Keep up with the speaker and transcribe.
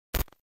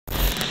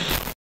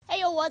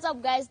Yo, what's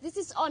up guys? This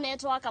is On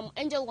Network. I'm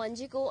Angel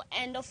Wanjiku,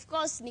 and of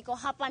course niko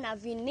hapa na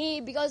Vini,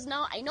 because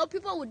now I know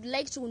people would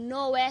like to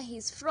know where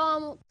he's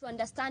from, to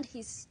understand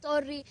his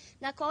story.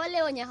 Na kwa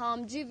wale wenye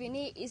hawamjui,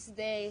 Vini is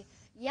the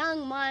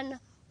young man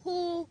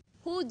who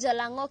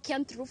JALANG'O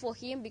came through for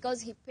him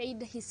because he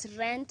paid his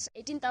rent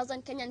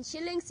 18,000 Kenyan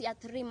shillings ya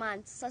 3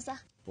 months. Sasa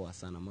poa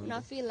sana mambo.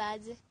 Una feel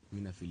aje?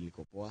 Mimi na feel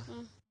iko poa.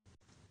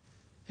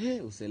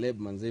 Useleb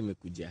manze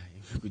imekuja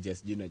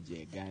sijui na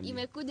je gani.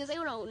 Imekuja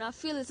sasa una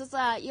feel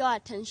sasa your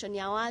attention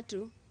ya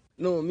watu.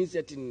 No, mimi si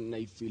ati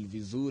na feel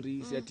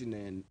vizuri, si ati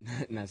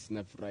na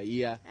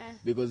sinafurahia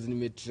because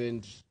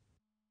nimetrend.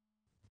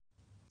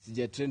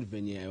 Sija trend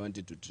venye I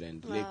wanted to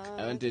trend.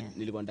 I wanted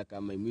nilikuwa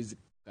nataka my music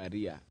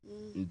career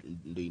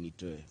ndo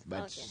initoe,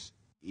 but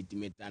it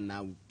may turn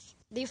out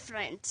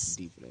different.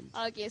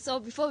 Okay, so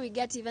before we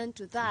get even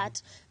to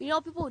that,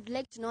 people would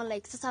like to know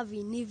like sasa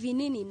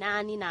Vini ni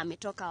nani na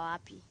ametoka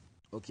wapi?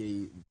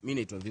 Okay, mimi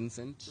naitwa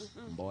Vincent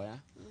Mboya,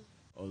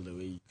 all the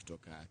way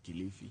kutoka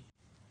Kilifi.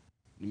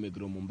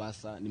 Nimegrow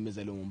Mombasa,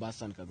 nimezaliwa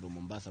Mombasa, nikagrow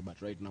Mombasa,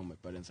 but right now my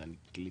parents are in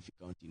Kilifi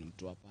County in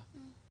Mtwapa.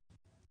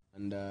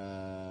 And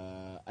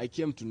I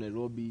came to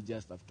Nairobi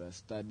just after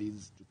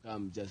studies to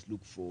come just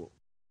look for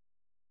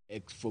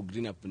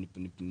greener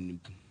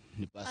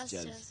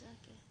pastures.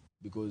 Okay.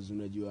 Because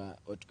unajua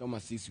watu kama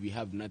sisi we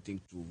have nothing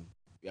to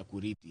ya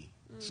kurithi.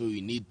 So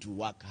we need to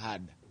work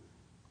hard.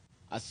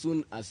 As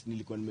soon as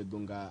nilikuwa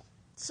nimegonga.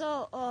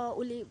 So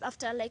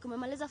after like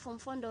umemaliza form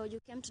 4 you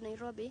came to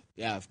Nairobi?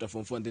 Yeah, after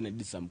form 4 then I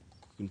did some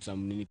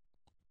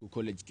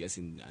college course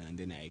and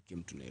then I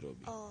came to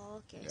Nairobi. Oh,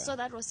 okay. Yeah. So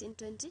that was in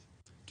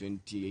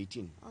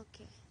 2018.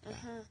 Okay.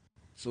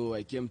 So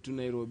I came to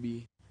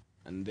Nairobi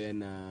and then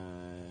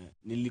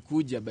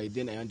nilikuja, by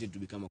then I wanted to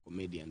become a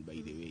comedian, by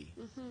the way.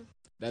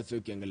 That's why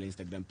ukiangalia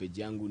Instagram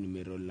page yangu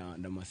nimeroll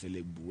na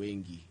maselebu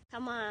wengi.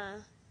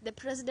 Kama the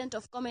president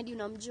of comedy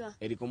unamjua?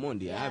 Eric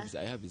Omondi, yeah.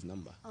 I have his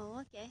number.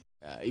 Oh, okay.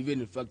 Even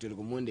in fact Eric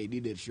Omondi, I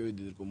did a show with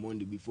Eric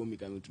Omondi before me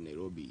coming to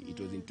Nairobi. It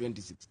was in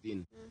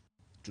 2016.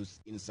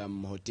 In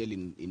some hotel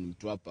in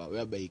Mtwapa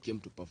whereby he came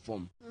to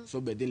perform.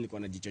 So by then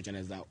nilikuwa najichocha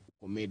as a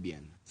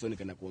comedian. So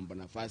nikaenda kuomba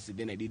nafasi,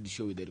 then I did the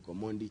show with Eric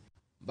Omondi.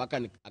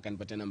 Mpaka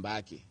akanipatia namba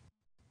yake.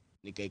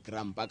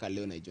 Nikaikram mpaka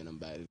leo naijua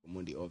namba ya Eric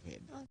Omondi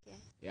offhead. Okay.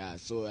 Yeah,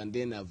 so and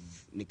then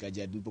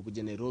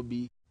nilipokuja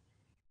Nairobi,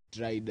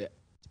 tried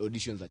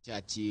auditions at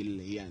Churchill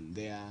here and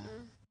there.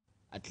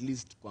 At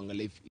least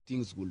kuangalia if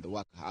things would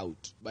work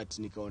out. But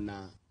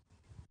nikaona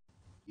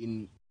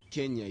in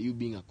Kenya, you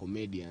being a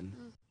comedian,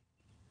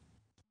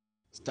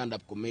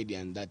 stand-up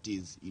comedian, that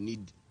is, you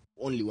need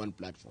only one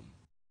platform,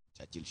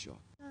 Churchill Show.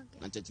 Okay.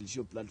 And Churchill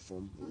Show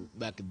platform,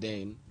 back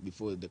then,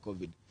 before the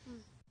COVID,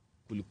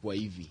 kulikuwa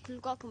hivi.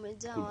 Kulikuwa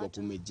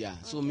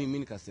kumejaa. So mimi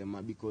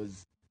nikasema,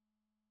 because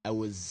I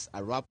was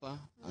a rapper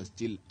and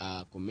still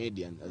a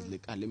comedian, I was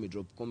like, let me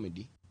drop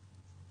comedy.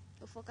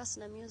 To focus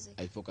na music.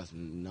 I focus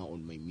now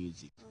on my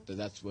music. So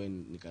that's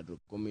when nika drop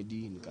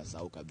comedy,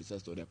 nikasahau kabisa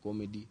story ya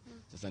comedy.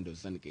 Sasa ndio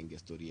sasa nikaingia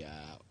story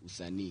ya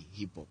usanii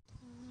hip hop.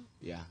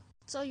 Yeah.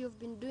 So you've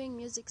been doing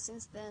music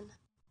since then?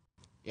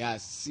 Yeah,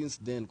 since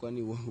then,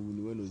 kwani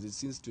when was it?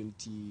 Since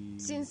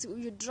Since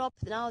you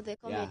dropped now the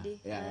comedy?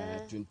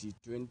 Yeah,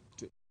 2020.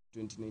 Yeah,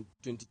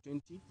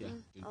 2020.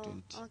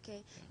 Oh,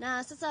 okay.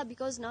 Na sasa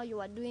because now you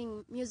are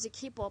doing music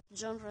hip hop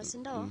genres,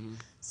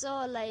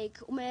 so like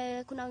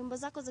kuna wimbo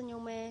zako zenye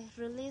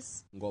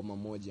release? Ngoma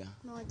moja.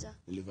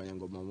 Nilifanya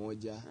ngoma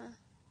moja.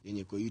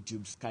 Yenye kwa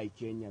YouTube Sky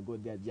Kenya, go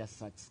there just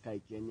search Sky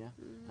Kenya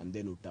and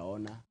then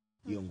utaona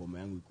hiyo ngoma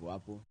yangu iko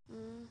hapo.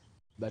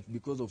 But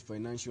because of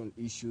financial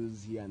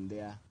issues here and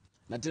there.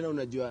 Na tena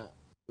unajua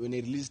when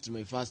I released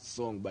my first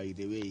song, by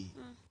the way,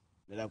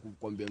 nataka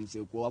kukwambia msee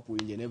uko hapo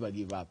nje, never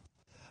give up.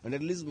 When I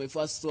released my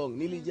first song,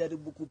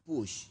 nilijaribu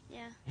kupush.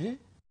 Yeah.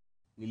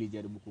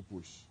 Nilijaribu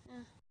kupush.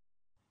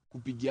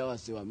 Kupigia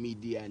wase wa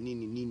media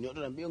nini. Watu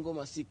wanambia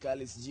ngoma si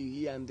kali, sijui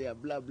here and there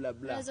blah blah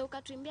blah. Unaweza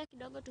ukatuimbia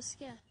kidogo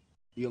tusikie?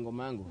 Hiyo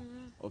ngoma yangu?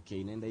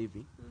 Okay, inaenda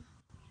hivi.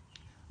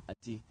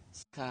 Ati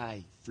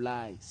sky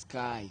fly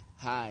sky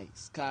high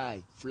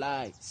sky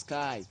fly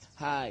sky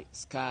high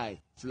sky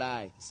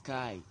fly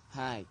sky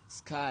high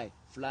sky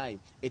fly.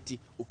 Eti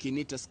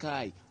ukinita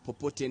sky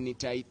popote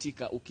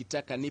nitaitika,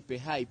 ukitaka nipe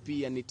high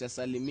pia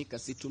nitasalimika.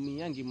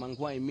 Situmiangi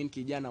mangwai, mimi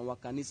kijana wa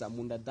kanisa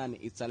mundadhani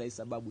italai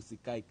sababu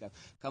sikaika.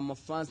 Kama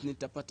fans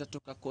nitapata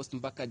toka coast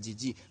mpaka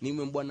jiji.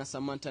 Niwe mbwana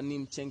Samantha ni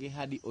mchenge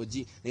hadi OG.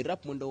 Ni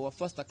rap mwendo wa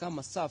faster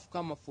kama surf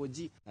kama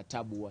 4G. Na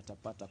tabu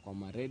watapata kwa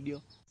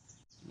ma-radio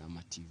na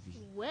ma-TV.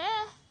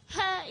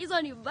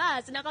 Hizo ni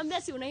bas.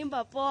 Nakwambia si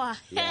unaimba poa.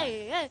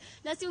 Hey.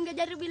 Na si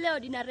ungejaribu leo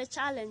dinare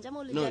challenge ama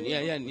ulijaribu?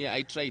 No, yeah,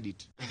 I tried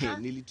it.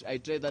 I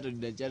tried that on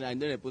the channel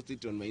and then I posted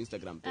it on my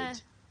Instagram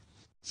page.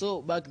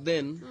 So back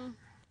then,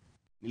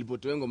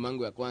 nilipotoa ngoma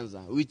yangu ya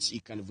kwanza, which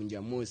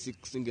ikanivunja moyo,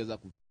 singeweza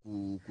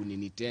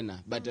kunini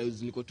tena. But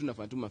niko tu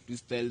nafanya tu ma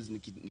freestyles,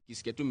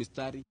 nikisikia tu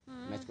mistari,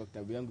 nachukua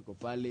kitabu yangu iko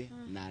pale,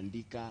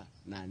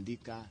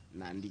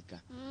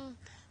 naandika.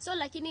 So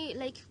lakini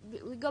like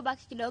we go back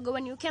kidogo,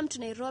 when you came to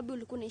Nairobi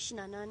ulikuwa unaishi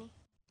na nani?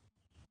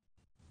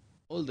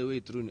 All the way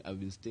through, I've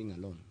been staying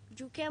alone.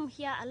 You came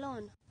here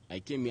alone? I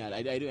came here.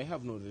 I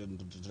have no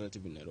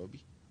relative in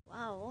Nairobi.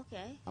 Wow,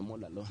 okay. I'm all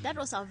alone. That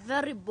was a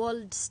very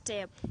bold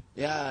step.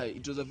 Yeah,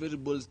 it was a very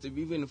bold step.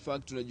 Even in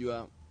fact,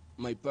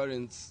 my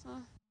parents,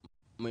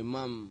 my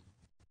mom,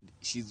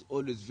 she's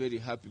always very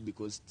happy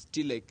because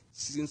still, like,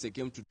 since I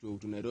came to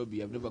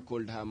Nairobi, I've never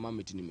called her mom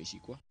eti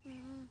nimeshikwa.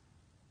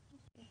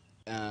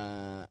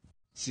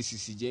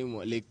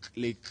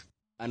 Like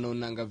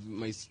anaonanga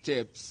my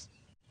steps,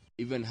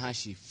 even her,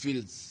 she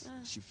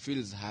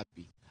feels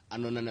happy.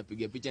 Anaona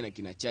napiga picha na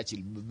kina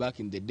Churchill back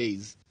in the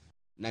days.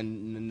 Na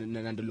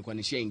ndo nilikuwa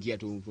nishaingia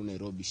tu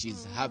Nairobi.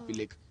 She's happy,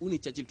 like uni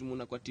Churchill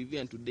tumuona kwa TV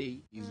and today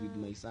is with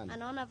my son.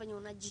 Anaona venye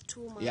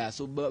unajituma. Yeah,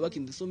 so back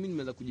in the, so mimi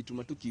nimeanza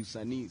kujituma tu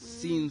kiusanii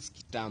since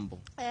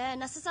kitambo.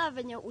 Na sasa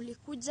venye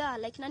ulikuja,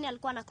 like nani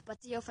alikuwa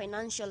anakupatia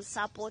financial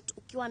support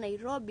ukiwa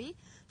Nairobi?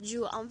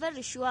 Juu I'm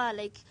very sure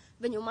like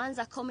venye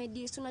umeanza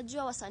comedy,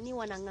 unajua wasanii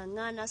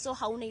wanangangana, so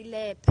hauna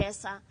ile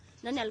pesa.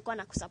 Nani alikuwa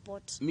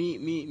anakusupport? Me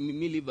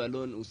live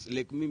alone,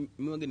 like me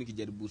wange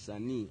nikijaribu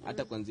usanii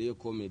hata kwanza hiyo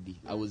comedy.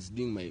 I was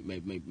doing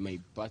my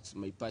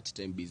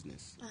part-time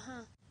business.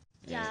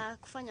 Ya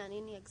kufanya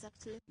nini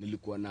exactly?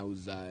 Nilikuwa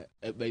nauza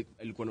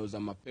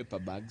ma paper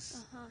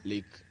bags,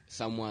 like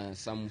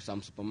some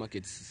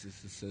supermarkets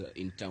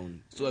in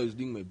town. So I was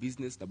doing my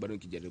business na bado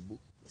nikijaribu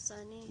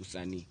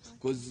usanii.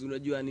 Because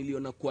unajua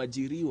niliona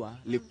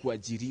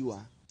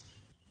kuajiriwa,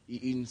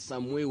 in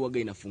some way waga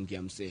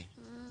inafungia msee.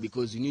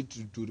 Because you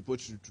need to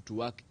report to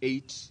work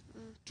 8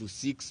 to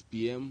 6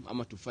 p.m.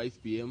 ama to 5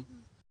 p.m.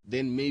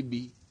 Then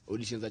maybe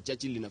auditions za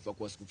Churchill inafaa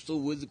kwa siku. So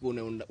uwezi kuwa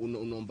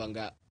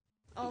unaombanga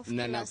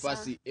na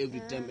nafasi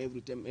every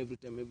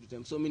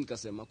time. So mimi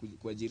nikasema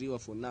kuajiriwa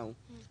for now,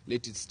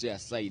 let it stay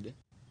aside.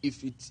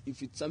 If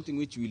it's something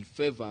which will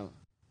favor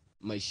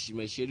my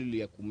schedule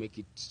ya ku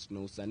make it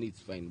na usanii,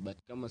 it's fine, but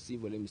kama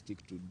sivyo, let me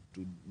stick to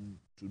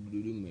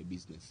doing my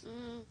business.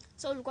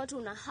 So ulikuwa tu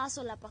una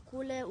hustle hapa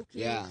kule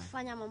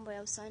ukifanya mambo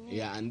ya usanii.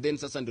 Yeah, and then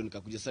sasa ndo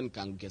nikakuja sasa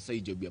nikaangukia sasa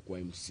job ya kwa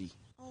MC.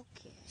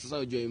 Okay. Sasa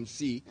unajua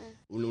MC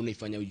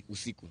unaifanya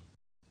usiku.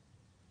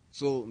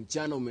 So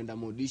mchana umeenda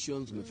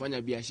auditions,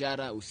 umefanya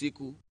biashara,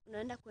 usiku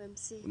unaenda kwa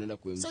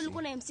MC. So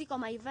ulikuwa na MC kwa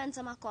ma events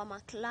ama kwa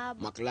ma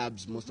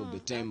clubs most of the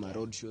time, ma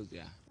road shows,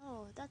 yeah.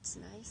 Oh, that's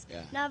nice.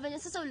 Yeah. Na venye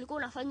sasa ulikuwa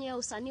unafanya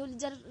usanii,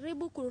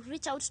 ulijaribu ku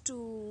reach out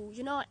to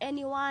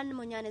anyone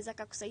mwenye anaweza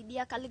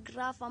kukusaidia,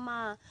 calligraph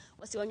ama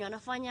wasi wenye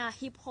wanafanya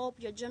hip hop,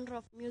 your genre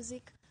of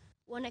music,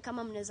 uone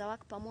kama mnaweza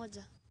work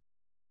pamoja?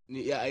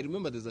 Yeah, I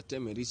remember there's a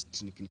time I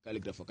reached in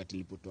calligraph wakati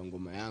nilipotoa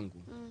ngoma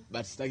yangu.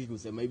 But sitaki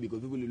kusema hivi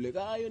because people will like,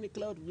 hiyo ni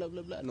cloud blah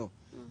blah blah. No.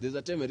 There's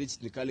a time I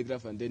reached in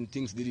calligraph and then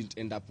things didn't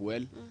end up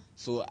well.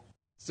 So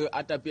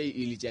hata pia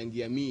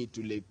ilichangia me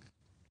to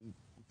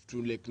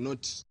like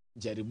not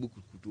jaribu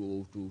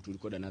to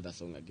record another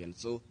song again.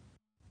 So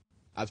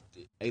I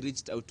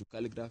reached out to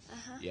calligraph.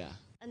 Yeah.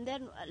 And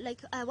then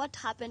like what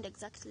happened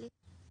exactly?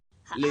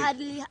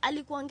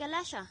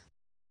 Alikuongelesha?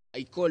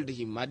 I called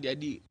him.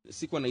 Hadi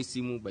sikuwa na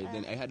simu by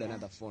then. I had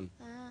another phone.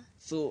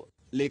 So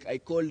like I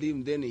called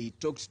him, then he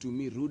talked to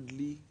me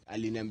rudely.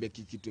 Aliniambia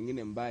kitu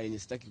kingine mbaya yenye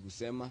sitaki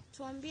kusema.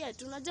 Tuambie,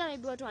 tunajua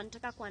maybe watu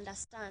wanataka ku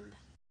understand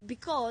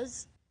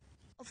because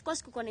of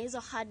course kuko na hizo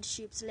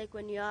hardships like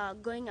when you are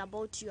going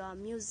about your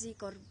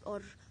music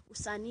or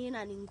usanii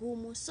na ni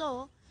ngumu.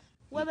 So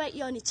wewe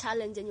hiyo ni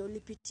challenge yenye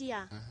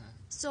ulipitia.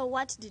 So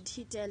what did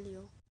he tell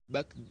you?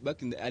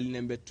 Back in the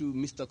aliniambia tu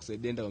Mr.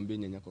 kusaidia waambie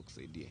nyanyako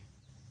kusaidie.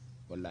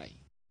 Wallahi.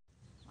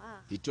 Wow.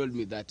 He told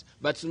me that.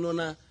 But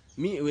unaona,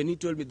 me when he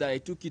told me that, I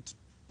took it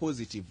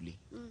positively.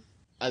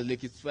 I was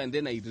like, it's fine.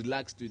 Then I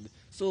relaxed with.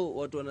 So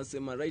what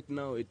wanasema right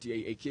now, I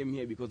came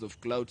here because of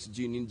clout,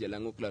 in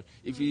JALANG'O clout.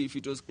 If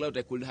it was clout,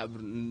 I could have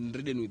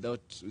ridden with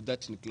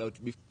that in clout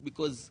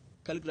because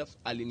calligraph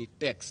alini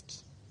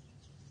text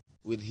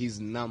with his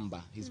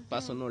number, his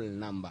personal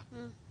number,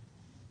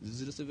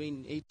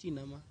 0718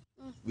 ama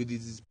with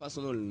his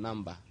personal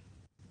number.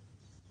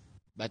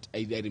 But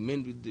I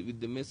remained with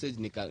the message.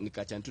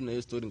 Nikachantu na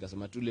hiyo story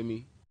nikasema tu let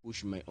me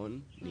push my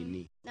own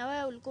nini. Na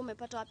wewe ulikuwa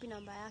umepata wapi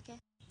namba yake?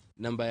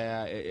 Namba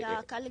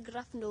ya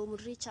calligraph ndo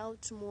reach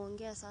out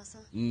muongea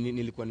sasa.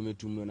 Nilikuwa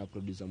nimetumiwa na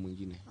producer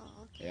mwingine.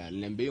 Okay. Yeah,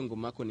 niambia hiyo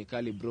ngoma yako ni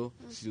kali bro,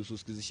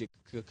 usikizishe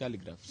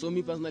calligraph. So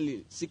me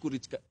personally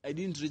I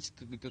didn't reach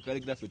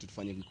calligraph to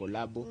tufanye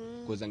collab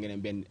because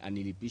angeniambia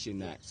anilipishe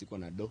na siko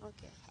na do.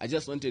 Okay. I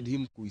just wanted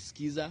him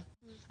kuisikiza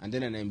and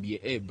then ananiambia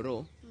hey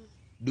bro,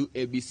 do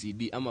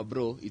ABCD ama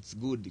bro, it's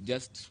good,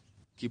 just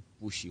keep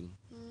pushing.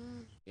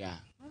 Yeah.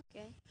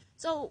 Okay.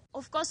 So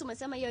of course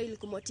umesema hiyo ili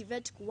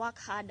kumotivate ku work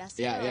harder.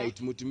 Yeah,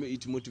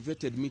 it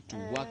motivated me to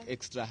work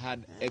extra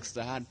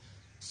hard.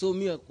 So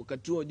me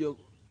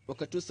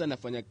wakati sana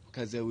nafanya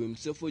kazi ya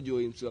himself wa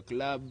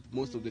club,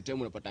 most of the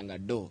time unapatanga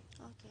do.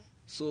 Okay.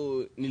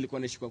 So nilikuwa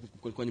naishi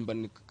kwa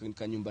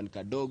nyumbani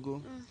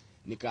kadogo,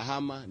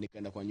 nikahama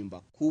nikaenda kwa nyumba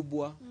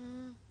kubwa.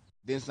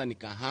 Then sasa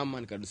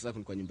nikahama nikadusa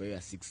kwa nyumba ya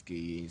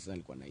 6k sasa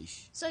nilikuwa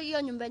naishi. So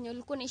hiyo nyumba yenyewe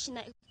ulikuwa unaishi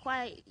na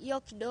kwa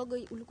hiyo kidogo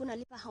ulikuwa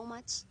unalipa how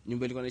much?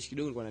 Nyumba ilikuwa naishi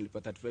kidogo nilikuwa nalipa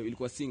 35,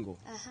 ilikuwa single.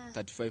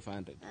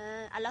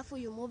 3500. Alafu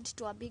you moved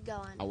to a bigger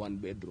one. A one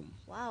bedroom.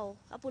 Wow,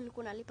 hapo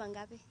ulikuwa unalipa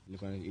ngapi?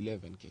 Nilikuwa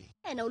 11k.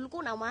 Na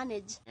ulikuwa una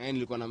manage.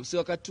 Nilikuwa na msi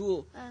wakati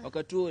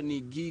huo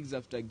ni gigs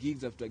after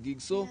gigs after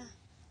gigs. So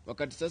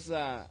wakati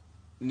sasa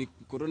ni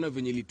corona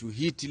venye ilitu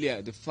hit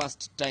ile the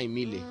first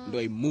time ile ndo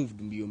I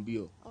moved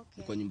mbio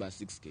kwa nyumba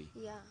 6k.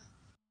 Yeah.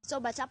 So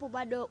but hapo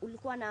bado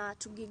ulikuwa na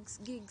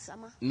 2 gigs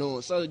ama?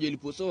 No, sasa je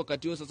iliposo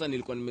wakati huo sasa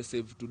nilikuwa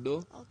nimesave to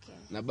do. Okay.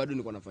 Na bado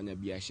nilikuwa nafanya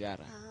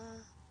biashara.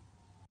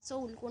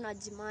 So ulikuwa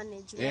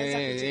unajimanage, unaweza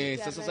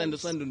kujilipia.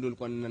 Sasa ndio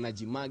nilikuwa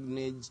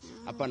najimanage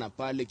hapa na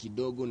pale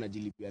kidogo,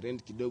 najilipia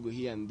rent kidogo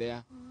here and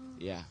there.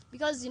 Yeah.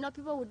 Because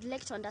people would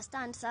like to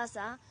understand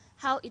sasa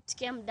how it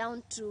came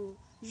down to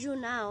you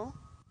now.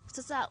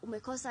 Sasa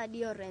umekosa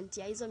dio rent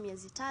ya hizo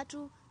miezi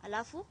 3,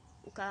 alafu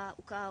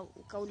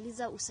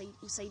ukauliza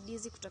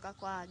usaidizi kutoka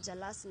kwa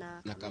Jalas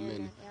na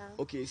Kamene. Yeah.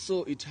 Okay,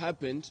 so it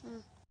happened.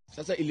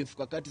 Sasa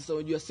ilifika kati sasa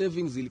unajua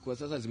savings zilikuwa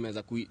sasa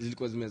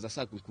zimeanza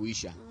sasa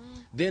kuisha.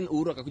 Then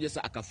Uhuru akakuja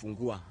sasa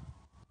akafungua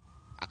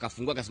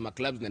akasema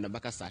clubs zinaenda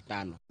mpaka saa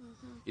 5.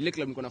 Ile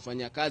club nilikuwa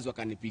nafanya kazi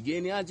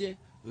wakanipigeni aje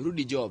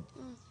rudi job.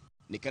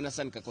 Nikaenda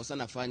sasa nikakosa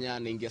nafanya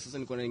naingia sasa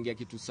nilikuwa naingia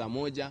kitu saa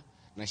 1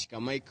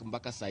 nashika mic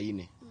mpaka saa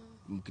 4.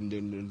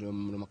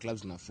 Ndio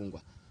clubs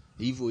zinafungwa.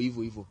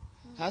 Hivyo.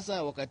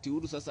 Sasa wakati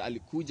Uhuru sasa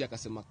alikuja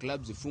akasema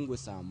clubs zifungwe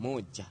saa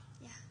 1.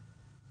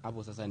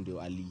 Hapo sasa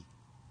ndio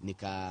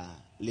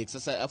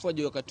sasa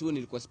afoje wakati huo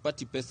nilikuwa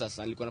sipati pesa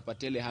sana, nilikuwa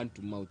napatia ile hand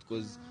to mouth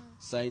because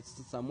saa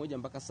 1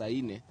 mpaka saa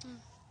 4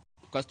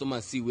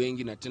 customers si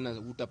wengi na tena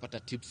utapata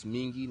tips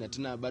mingi na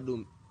tena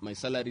bado my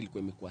salary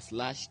ilikuwa imekuwa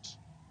slashed,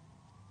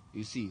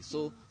 you see.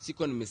 So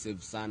siko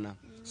nimesave sana.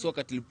 So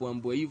wakati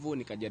nilipoambiwa hivyo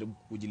nikajaribu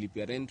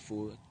kujilipia rent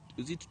for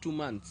 2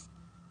 months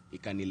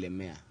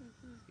ikanilemea.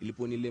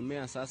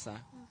 Iliponilemea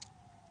sasa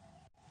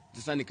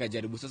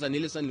nikajaribu sasa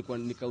nile sasa nilikuwa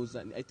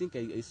nikauza, I think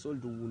I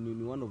sold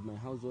one of my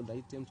household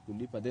items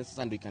kulipa, then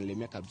sasa ndio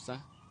ikanilemea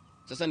kabisa.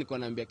 Sasa nilikuwa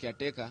naambia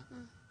caretaker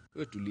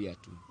wewe tulia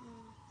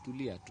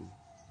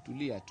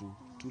tu.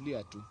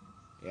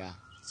 Yeah.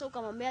 So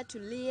ukamwambia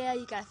tulia,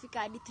 ikafika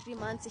hadi 3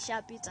 months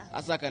ishapita.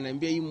 Sasa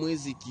akaniambia hii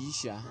mwezi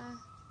kiisha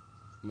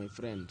my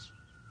friend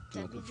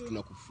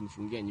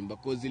tunakufungia nyumba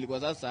cause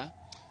ilikuwa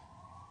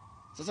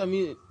sasa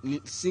mimi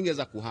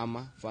singeweza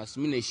kuhama first,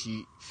 mimi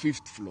naishi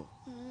 5th floor.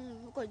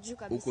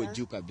 Huko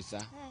juu kabisa.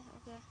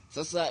 Okay.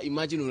 Sasa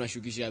imagine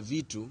unashukisha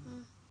vitu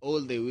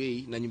all the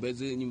way na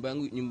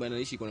nyumba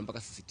naishi iko mpaka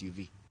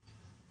CCTV.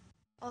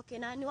 Okay,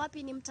 na ni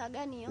wapi, ni mtaa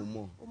gani hiyo?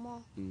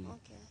 Umo.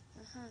 Okay.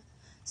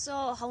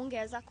 So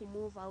haungeweza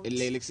kumove out.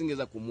 Ile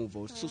singeweza kumove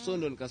out. So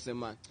ndo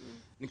nikasema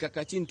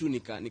nikakaa chini tu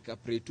nika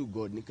pray to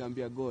God,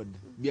 nikaambia God,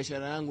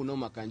 biashara yangu na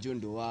makanjo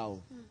ndio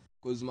wao.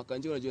 Cause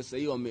makanjo unajua sasa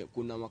hiyo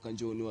kuna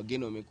makanjo ni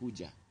wageni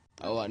wamekuja.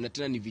 Na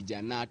tena ni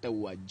vijana hata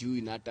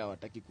uwajui na hata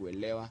hawataki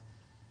kuelewa.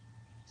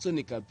 So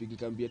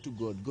nikaambia tu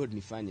God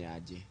nifanye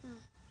aje.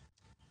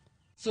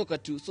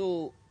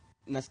 So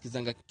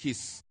nasikizanga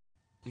Kiss.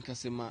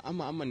 Nikasema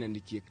ama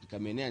niandikie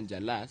Kamene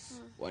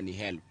Jalas wani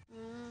help.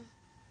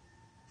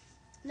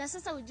 Na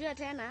sasa ujue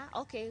tena,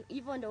 okay,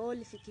 hivyo ndio wewe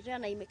ulifikiria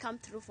na ime come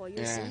through for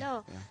you,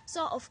 no?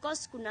 So of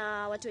course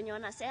kuna watu wenye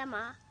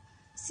wanasema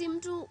si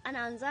mtu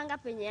anaanzanga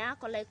penye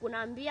yako, like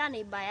unaambia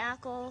neighbor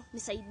yako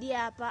nisaidie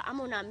hapa,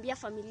 ama unaambia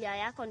familia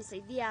yako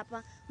nisaidie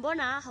hapa.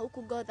 Mbona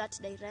hauku go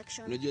that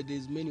direction? Unajua there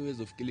is many ways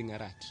of killing a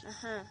rat.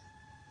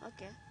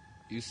 Okay.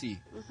 You see?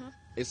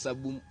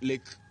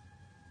 Like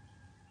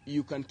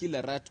you can kill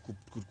a rat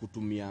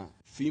kutumia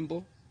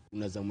fimbo,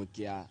 unaweza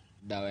mwekea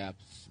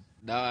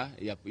dawa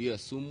ya hiyo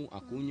sumu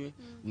akunywe,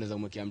 unaweza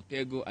mwekea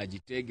mtego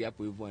ajitege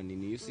hapo hivyo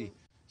nini, you see.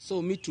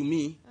 So to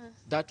me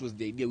that was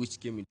the idea which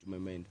came into my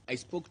mind. I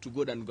spoke to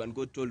God and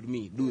God told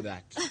me do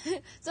that.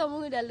 So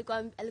Mungu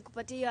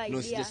alikupatia hiyo idea?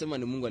 No, sijasema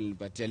ni Mungu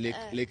alinipatia,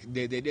 like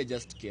the idea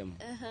just came.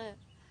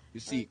 You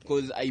see,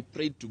 because I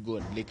prayed to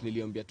God, like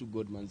niliambia to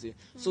God manze.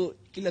 So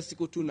kila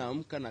siku tu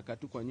naamka na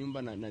katu kwa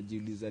nyumba na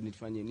najiuliza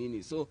nifanye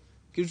nini. So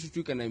kitu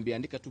tu kanaambia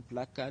andika tu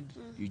placard,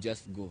 you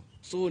just go.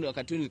 So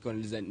wakati nilikuwa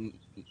nauliza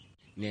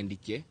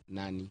niandike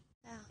nani.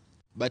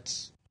 But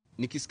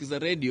nikisikiza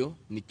radio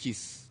ni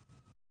Kiss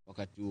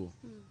wakati huo.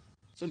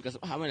 So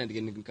nikasema ama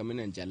niandike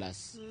Kamene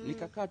Jalas.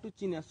 Nikakaa tu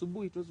chini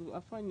asubuhi tu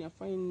afanye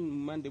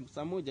Monday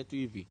saa 1 tu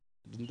hivi.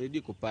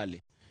 Radio iko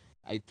pale.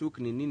 I took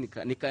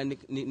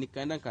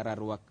nikaenda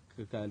kararua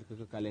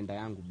kalenda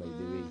yangu by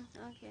the way.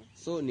 Okay.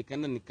 So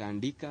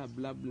nikaandika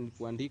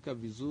nikuandika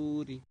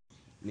vizuri.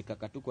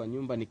 Nikakatu kwa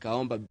nyumba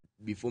nikaomba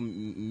before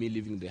me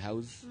leaving the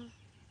house.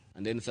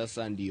 And then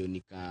sasa ndio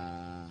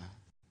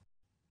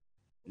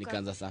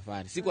nikaanza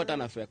safari. Siku hata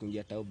nafaa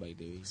kuingia tao by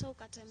the way. So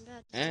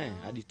ukatembea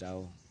hadi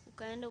tao.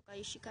 Ukaenda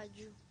ukaishika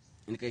juu.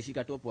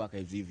 Nikaishika tu hapo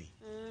hivi.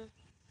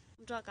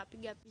 Mtu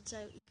akapiga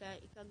picha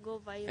ikago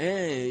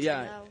viral.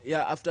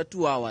 Yeah, after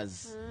 2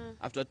 hours.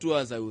 After 2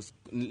 hours I was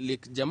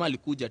like jamaa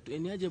alikuja tu,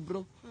 "Ni aje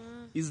bro?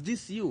 Is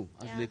this you?"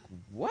 I was like,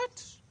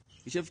 "What?"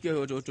 Ishafikia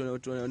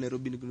watu wa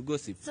Nairobi ni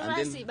gossip. So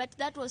I see, but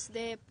that was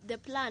the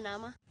plan,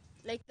 ama?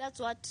 Like that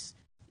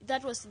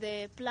was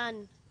the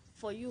plan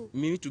for you.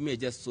 Me to me I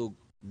just saw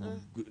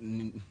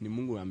ni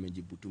Mungu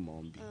amejibu tu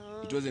maombi.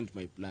 It wasn't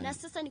my plan. Na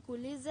sasa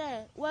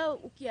nikuulize, wewe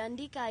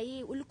ukiandika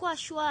hii ulikuwa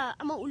sure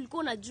ama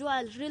ulikuwa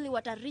unajua really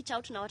wata reach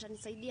out na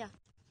watanisaidia?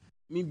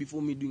 Me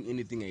before me doing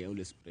anything I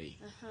always pray.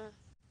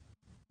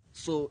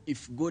 So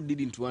if God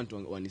didn't want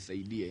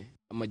wanisaidie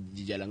ama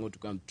JALANG'O to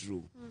come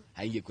true,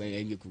 haingekuwa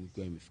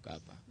imefika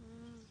hapa.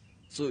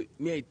 So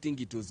me I think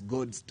it was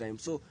God's time.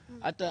 So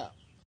hata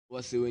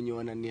wase wenye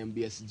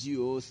wananiambia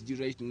sijui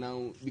right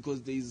now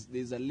because there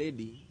is a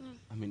lady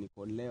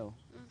amenikolleo.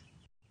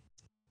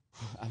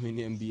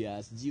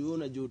 Ameniambia sijui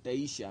unajua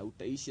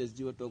utaisha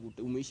sijui watu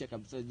umeisha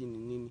kabisa jini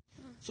nini.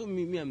 So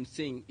me I'm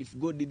saying if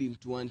God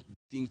didn't want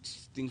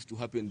things to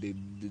happen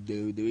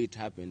the way it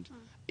happened,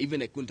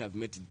 even I couldn't have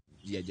met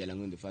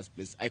JALANG'O in the first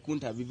place. I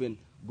couldn't have even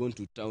gone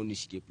to town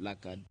nishike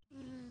placard.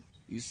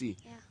 You see?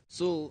 Yeah.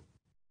 So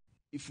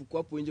if uko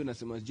hapo nje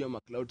unasema sijui ama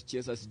cloud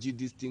chaser sijui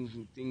these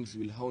things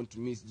will haunt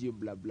me sijui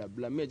blah blah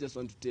blah, me I just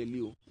want to tell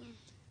you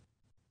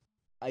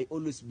I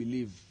always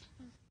believe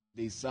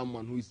there is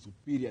someone who is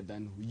superior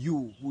than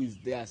you, who is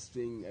there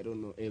saying I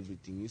don't know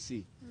everything, you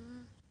see.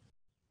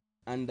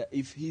 And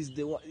if he's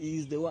the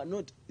one,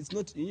 not, it's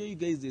not, you know, you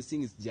guys they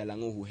saying it's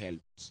JALANG'O who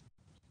helped.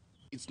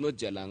 It's not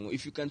JALANG'O.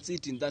 If you can see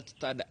it in that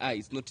third eye,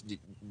 it's not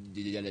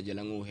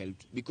JALANG'O who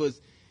helped,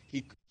 because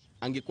he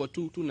angekuwa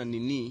tu na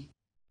nini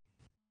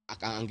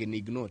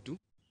angeniignore tu,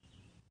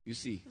 you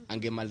see.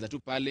 Angemaliza tu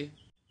pale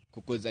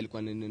because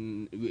alikuwa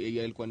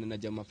na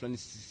jamaa fulani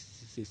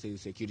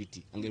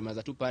security.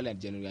 Angemaliza tu pale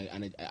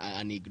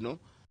aniignore,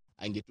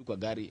 angetu kwa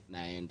gari na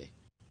aende,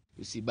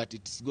 you see. But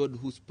it's God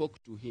who spoke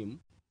to him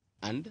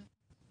and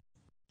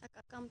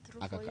come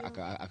through for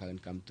you.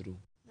 Come through.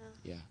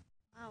 Yeah.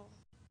 Wow,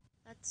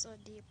 that's so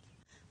deep.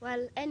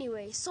 Well,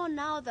 anyway, so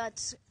now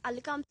that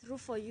I'll come through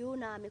for you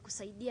na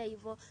amekusaidia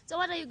hivyo, so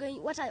what are you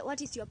going,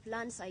 what is your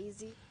plan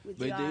saizi with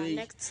By your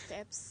next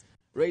steps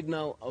right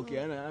now? Okay,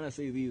 I'na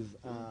say this,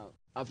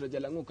 after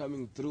JALANG'O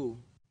coming through,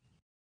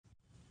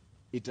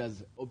 it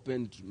has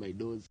opened my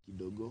doors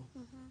kidogo,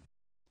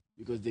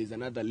 because there is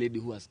another lady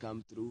who has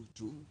come through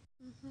too.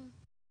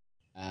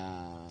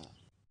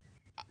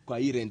 Kwa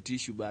hii rent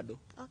issue bado.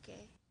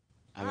 Okay.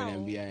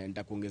 Ameniambia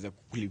nitakuongeza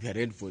kulipia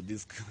rent for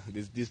this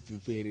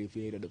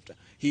period of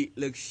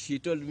time. She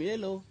told me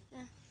hello.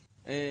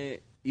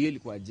 Hiyo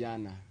ilikuwa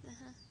jana.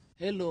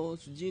 Hello,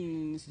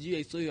 sijui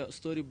I saw your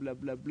story blah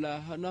blah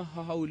blah.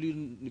 How will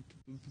you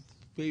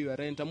pay your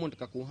rent?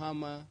 Nataka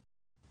kuhama.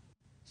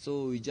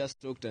 So we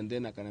just talked and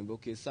then akanambia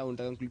okay, sawa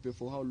unataka kulipia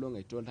for how long?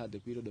 I told her the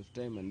period of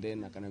time and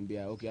then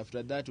akanambia okay,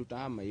 after that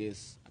utahama.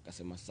 Yes,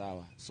 akasema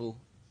sawa. So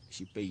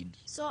she paid.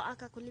 So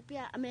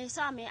akakulipia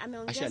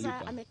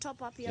ameongeza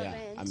top up your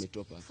rent.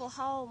 Ametop up. For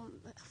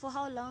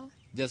how long?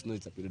 Just know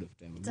it's a period of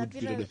time. A good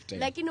period of time.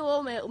 Lakini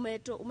wewe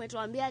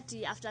umetuambia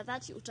ati after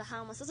that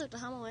utahama. Sasa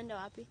utahama uende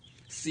wapi?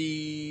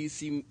 See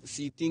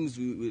things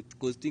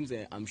because things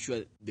I'm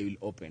sure they will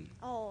open.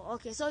 Oh,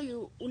 okay.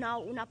 So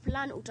una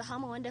plan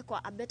utahama uende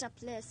kwa a better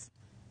place.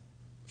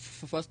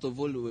 First of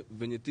all,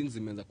 when things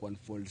zimeanza ku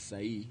unfold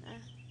sahi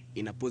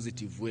in a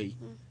positive way.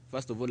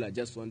 First of all, I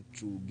just want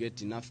to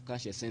get enough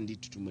cash. I send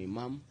it to my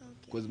mom,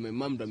 because my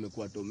mom ndo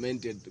amekuwa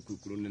tormented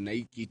kukuruna na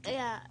hii kitu.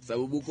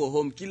 Sababu uko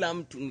home kila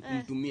mtu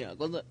mtumia.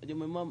 Kwanza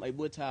my mom, I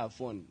bought her a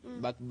phone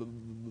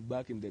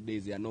back in the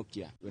days ya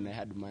Nokia when I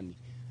had money.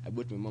 I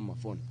bought my mom a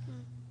phone.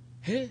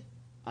 Hey,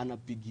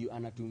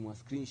 anatumwa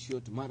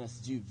screenshot, mara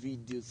sijui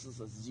video,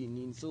 sasa sijui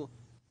nini. So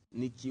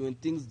when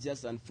things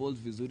just unfold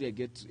vizuri, I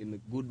get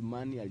in good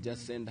money, I'll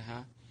just send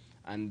her.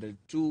 And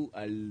two,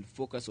 I'll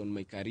focus on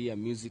my career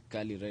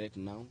musically right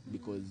now,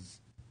 because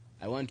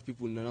I want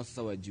people to know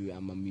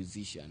I'm a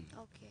musician.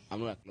 Okay. I'm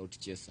not a cloud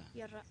chaser.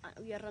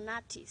 You're an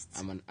artist.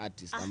 I'm an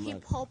artist. A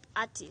hip-hop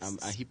artist. I'm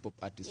a hip-hop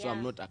artist, so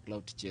I'm not a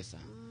cloud chaser.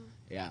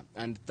 Yeah.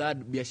 And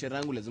third, biashara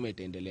yangu lazima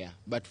itaendelea.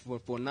 But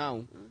for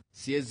now,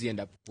 siwezi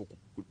end up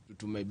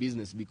to my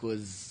business,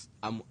 because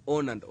I'm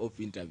on and off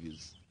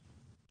interviews.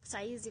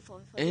 Saizi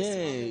for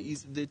this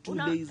is the 2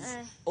 days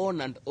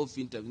on and off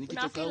interview.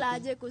 Unafila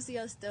aje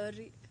kusia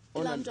story?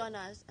 Kila mtu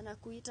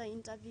anakuita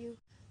interview.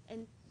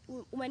 And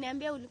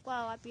umeniambia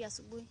ulikuwa wapi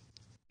asubuhi?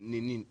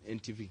 Nini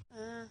NTV.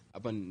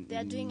 They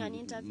are doing an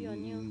interview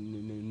on you.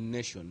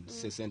 Nation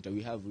Center.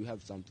 We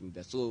have something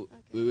there. So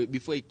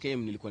before I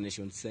came nilikuwa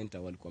Nation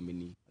Center walikuwa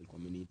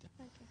ameniita.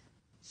 Okay.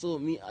 So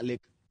me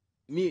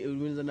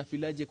unaweza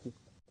nafilaje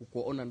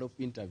kuko on and off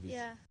interviews?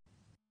 Yeah.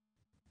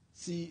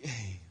 See,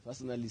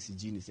 personally,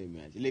 sijini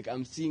same aje. Like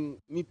I'm seeing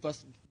me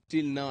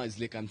till now is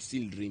like I'm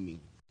still dreaming.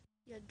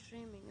 You're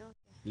dreaming, okay.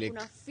 Like,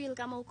 una feel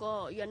kama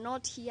you're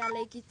not here,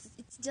 like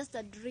it's just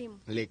a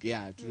dream. Like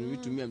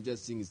to me I'm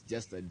just saying it's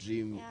just a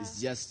dream.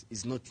 Yeah.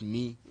 It's not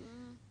me.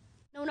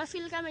 Na una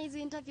feel kama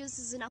hizi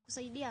interviews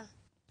zinakusaidia?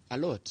 A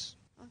lot.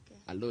 Okay.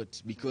 A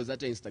lot because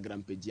hata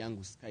Instagram page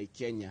yangu Sky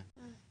Kenya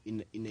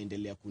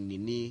inaendelea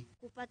kunini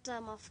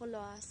kupata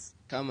followers.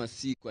 Kama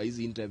si kwa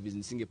hizi interviews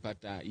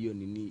nisingepata hiyo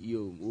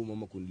huyo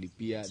mama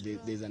kunilipia.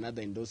 There's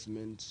another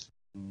endorsement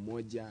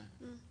mmoja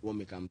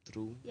wame come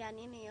through. Ya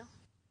nini hiyo?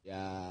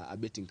 Ya a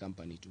betting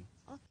company too.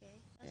 Okay,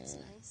 that's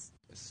nice.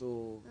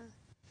 So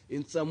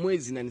in some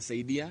ways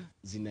zinanisaidia,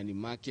 zinani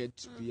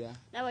market pia.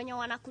 Na wenye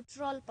wana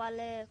control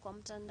pale kwa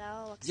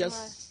mtandao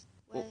wakisema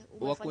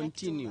wa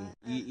continue,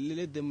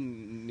 let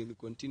them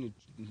continue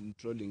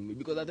trolling me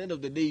because at the end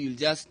of the day you'll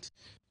just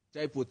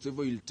type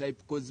whatever you'll type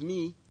because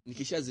me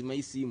nikishazima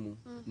hii simu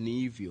ni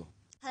hivyo.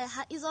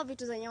 Hizo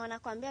vitu zenye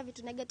wanakuambia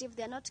vitu negative,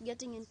 they are not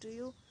getting into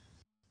you.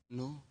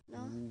 No.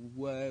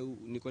 Why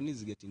niko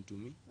nini getting to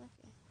me?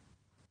 Okay.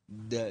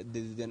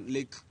 The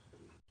like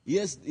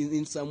yes,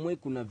 in some way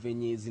kuna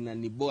venye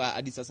zinaniboa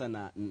hadi sasa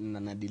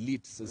na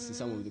delete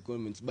some of the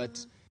comments but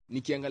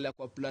nikiangalia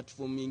kwa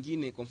platform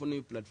nyingine, kwa mfano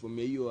hiyo platform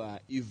ya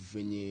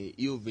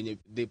hiyo venye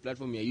the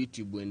platform ya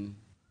YouTube, when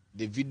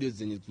the videos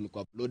zenye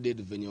zimekuwa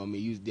uploaded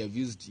venye they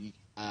have used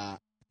a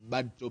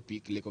bad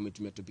topic, like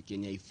wametumia topic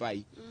yenye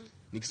haifai,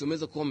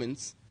 nikisomeza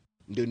comments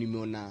ndio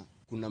nimeona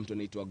kuna mtu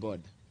anaitwa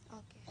God.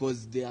 Okay.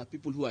 Because there are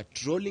people who are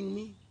trolling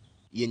me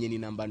yenye ni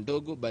namba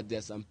ndogo, but there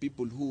are some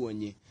people who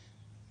wenye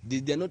they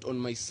are not on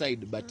my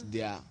side but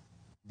they are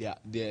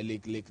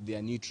like they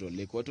are neutral,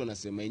 like watu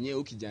wanasema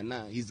yenyewe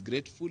kijana he's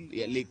grateful,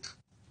 yeah, like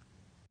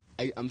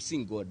I'm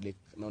seeing God, like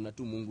naona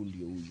tu Mungu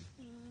ndio huyu.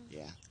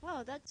 Yeah.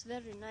 Wow, that's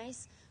very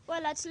nice.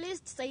 Well, at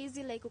least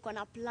saizi like uko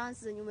na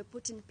plans zenye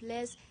umeput in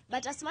place,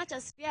 but as much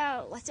as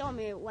pia wase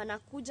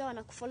wanakuja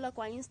wanakufollow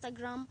kwa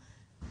Instagram,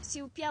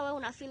 si pia wewe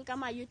una feel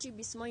kama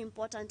YouTube is more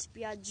important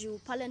pia juu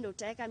pale ndo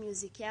utaweka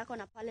music yako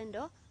na pale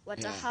ndo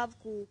have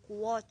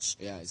ku-watch.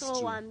 Yeah, so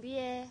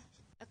waambie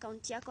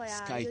account yako ya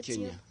Sky YouTube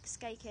Kenya.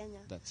 Sky Kenya.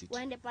 That's it.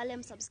 Waende pale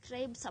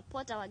msubscribe,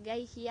 support our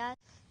guy here.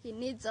 He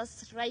needs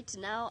us right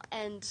now.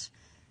 And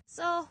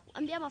so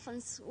ambia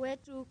mafans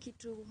wetu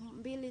kitu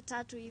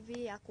 2-3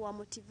 hivi ya kuwa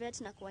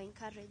motivate na kuwa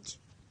encourage.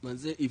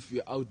 Manze, if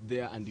you're out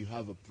there and you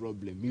have a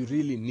problem you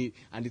really need,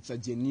 and it's a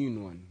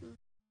genuine one,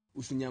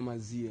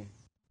 usinyamazie.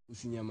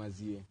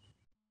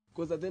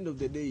 Because at the end of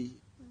the day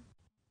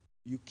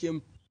you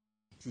came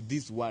to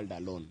this world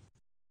alone.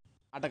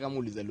 Hata kama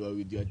ulizaliwa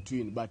with your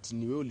twin, but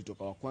ni wewe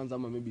ulitoka wa kwanza,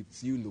 ama maybe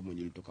it's you ndo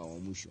mwenye ulitoka wa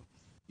mwisho.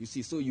 You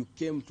see, so you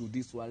came to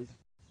this world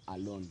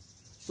alone.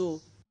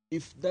 So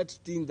if that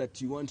thing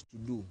that you want to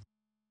do,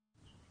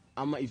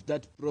 ama if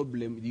that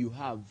problem you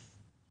have,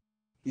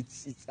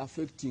 it's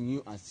affecting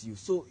you as you.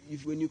 So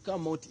if when you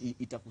come out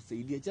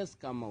itakusaidia, just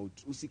come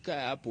out. Usikae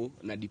hapo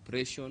na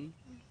depression.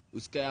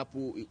 Usikae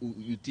hapo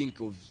you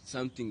think of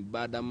something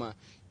bad, ama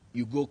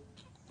you go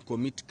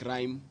commit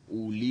crime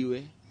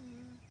uuliwe.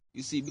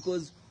 You see,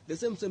 because the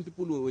same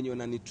people when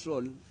you're on a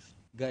troll,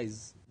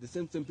 guys, the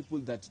same people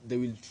that they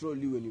will troll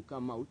you when you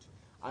come out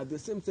are the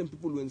same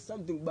people when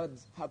something bad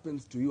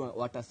happens to you,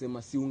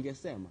 watasema si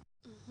ungesema.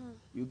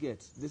 You get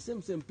the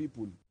same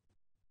people.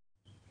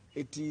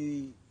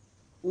 Eti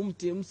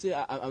mse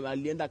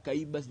alienda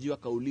kaiba sijui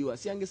akauliwa,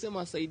 si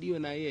angesema asaidiwe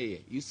na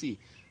yeye. You see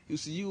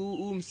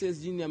mse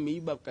sijui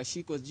ameiba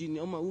kashiko sijui,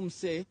 ama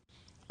mse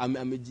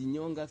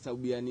amejinyonga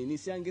sababu ya nini,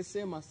 si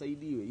angesema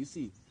asaidiwe. You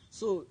see,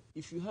 so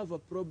if you have a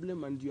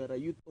problem and you are a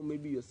youth, or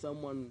maybe you're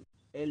someone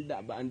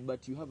elder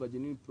but you have a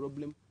genuine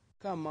problem,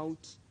 come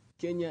out.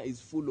 Kenya is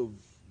full of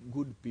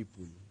good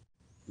people,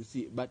 you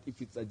see, but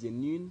if it's a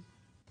genuine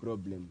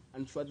problem,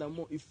 and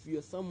furthermore, if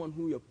you're someone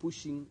who you're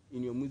pushing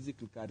in your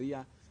musical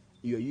career,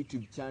 your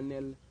YouTube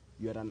channel,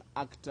 you're an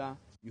actor,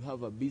 you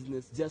have a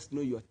business, just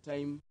know your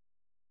time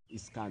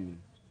is coming.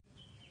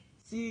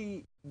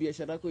 Si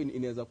biashara yako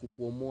inaweza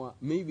kukuomoa,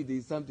 maybe there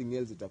is something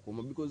else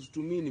itakuomoa, because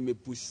to me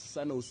nimepush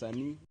sana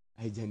usanii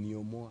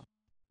haijaniomoa.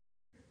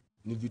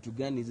 Ni vitu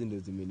gani hizi ndio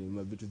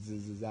zimeniomoa? Vitu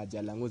za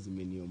Jalango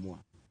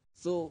zimeniomoa.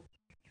 So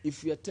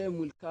if your time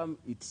will come,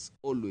 it's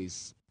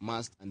always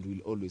must and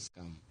will always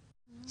come.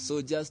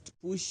 So just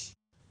push,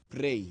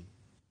 pray.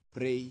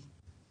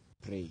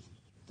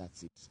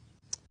 That's it.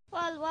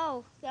 Well,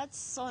 wow, that's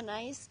so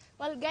nice.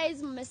 Well,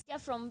 guys, mmesikia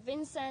from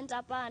Vincent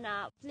hapa,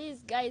 na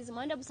please guys,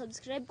 mwende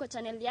subscribe kwa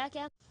channel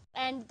yake.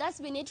 And that's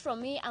been it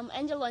from me. I'm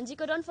Angel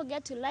Wanjiko. Don't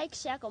forget to like,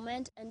 share,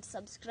 comment, and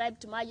subscribe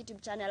to my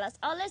YouTube channel. As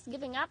always,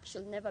 giving up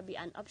should never be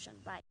an option.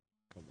 Bye.